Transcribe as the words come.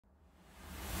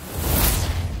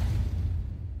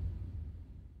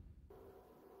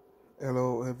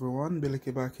Hello everyone, Billy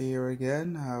back here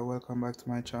again. Welcome back to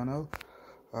my channel.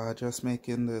 Just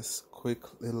making this quick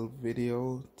little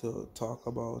video to talk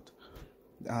about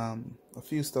a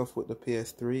few stuff with the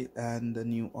PS3 and the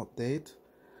new update.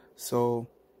 So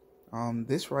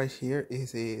this right here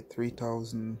is a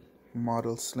 3000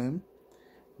 model slim.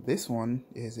 This one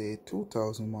is a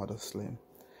 2000 model slim.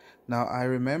 Now I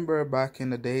remember back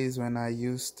in the days when I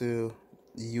used to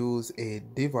use a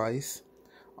device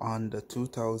on the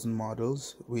 2000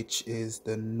 models, which is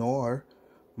the NOR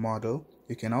model.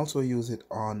 You can also use it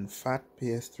on fat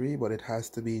PS3, but it has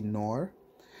to be NOR,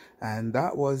 and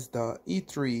that was the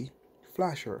E3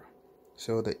 flasher.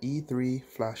 So the E3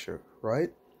 flasher,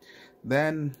 right?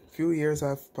 Then few years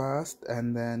have passed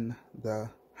and then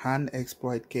the Han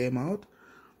exploit came out.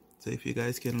 So if you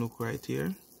guys can look right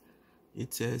here,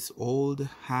 it says old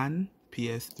Han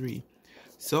PS3.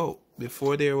 So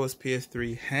before there was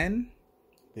PS3 Han,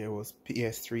 there was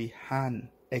PS3 Han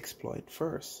exploit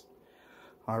first.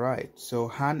 Alright, so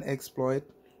Han exploit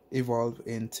evolved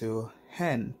into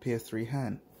Han, PS3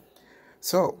 Han.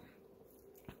 So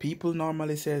people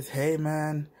normally says, hey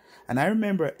man, and I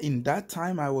remember in that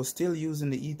time I was still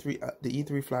using the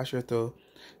E3 flasher to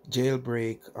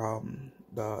jailbreak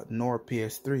the NOR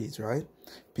PS3s, right?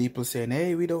 People saying,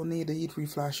 hey, we don't need the E3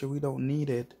 flasher, we don't need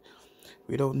it.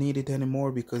 We don't need it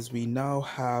anymore because we now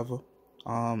have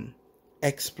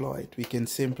exploit. We can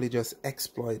simply just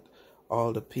exploit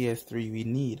all the PS3 we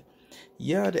need.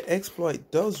 Yeah, the exploit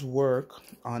does work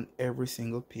on every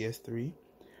single PS3,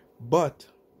 but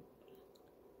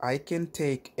I can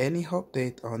take any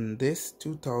update on this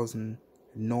 2000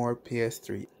 NOR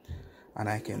PS3 and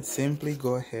I can simply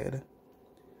go ahead,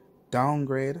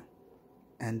 downgrade,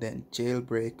 and then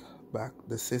jailbreak back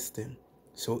the system.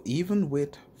 So even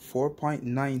with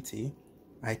 4.90,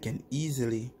 I can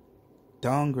easily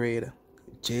downgrade,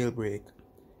 jailbreak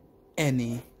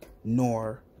any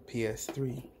NOR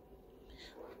PS3.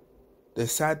 The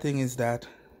sad thing is that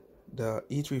the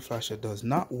E3 flasher does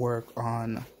not work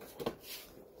on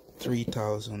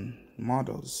 3000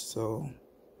 models. So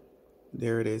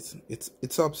there it is.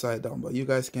 It's upside down, but you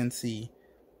guys can see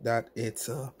that it's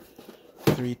a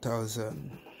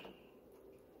 3000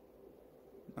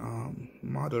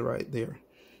 model right there.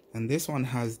 And this one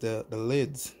has the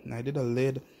lids. And I did a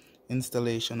lid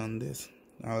installation on this.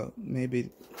 I'll maybe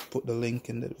put the link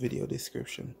in the video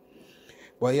description.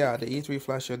 But yeah, the E3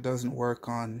 flasher doesn't work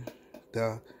on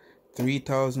the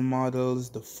 3000 models,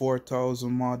 the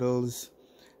 4000 models,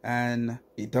 and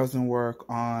it doesn't work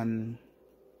on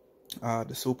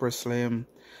the super slim.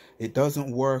 It doesn't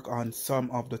work on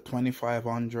some of the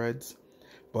 2500s,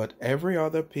 but every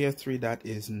other PS3 that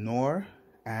is NOR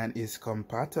and is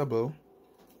compatible,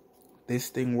 this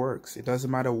thing works. It doesn't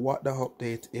matter what the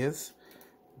update is,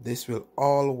 this will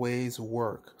always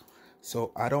work.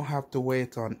 So I don't have to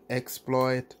wait on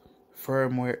exploit,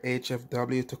 firmware,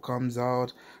 HFW to comes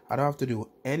out. I don't have to do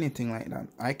anything like that.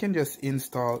 I can just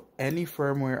install any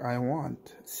firmware I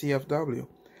want, CFW,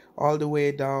 all the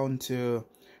way down to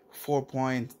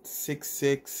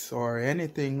 4.66 or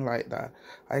anything like that.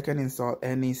 I can install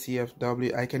any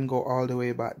CFW. I can go all the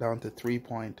way back down to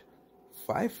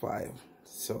 3.55.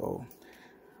 So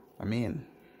I mean,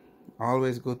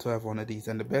 always good to have one of these.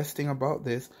 And the best thing about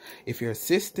this, if your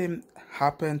system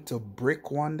happened to brick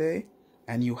one day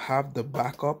and you have the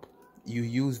backup, you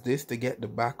use this to get the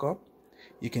backup,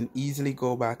 you can easily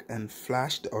go back and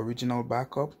flash the original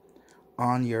backup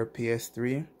on your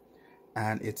PS3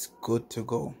 and it's good to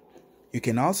go. You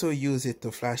can also use it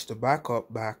to flash the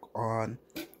backup back on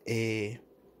a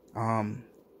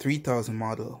 3000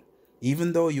 model.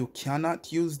 Even though you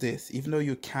cannot use this, even though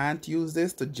you can't use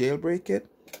this to jailbreak it,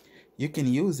 you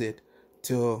can use it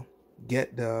to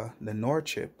get the NOR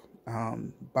chip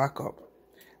backup.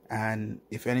 And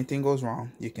if anything goes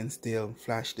wrong, you can still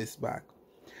flash this back.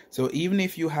 So even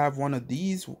if you have one of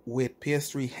these with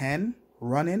PS3 Han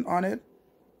running on it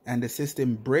and the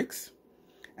system bricks,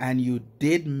 and you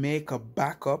did make a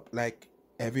backup like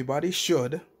everybody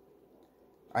should,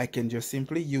 I can just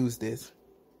simply use this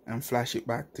and flash it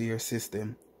back to your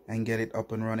system and get it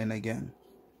up and running again.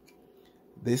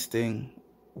 This thing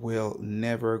will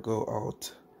never go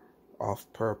out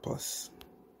of purpose.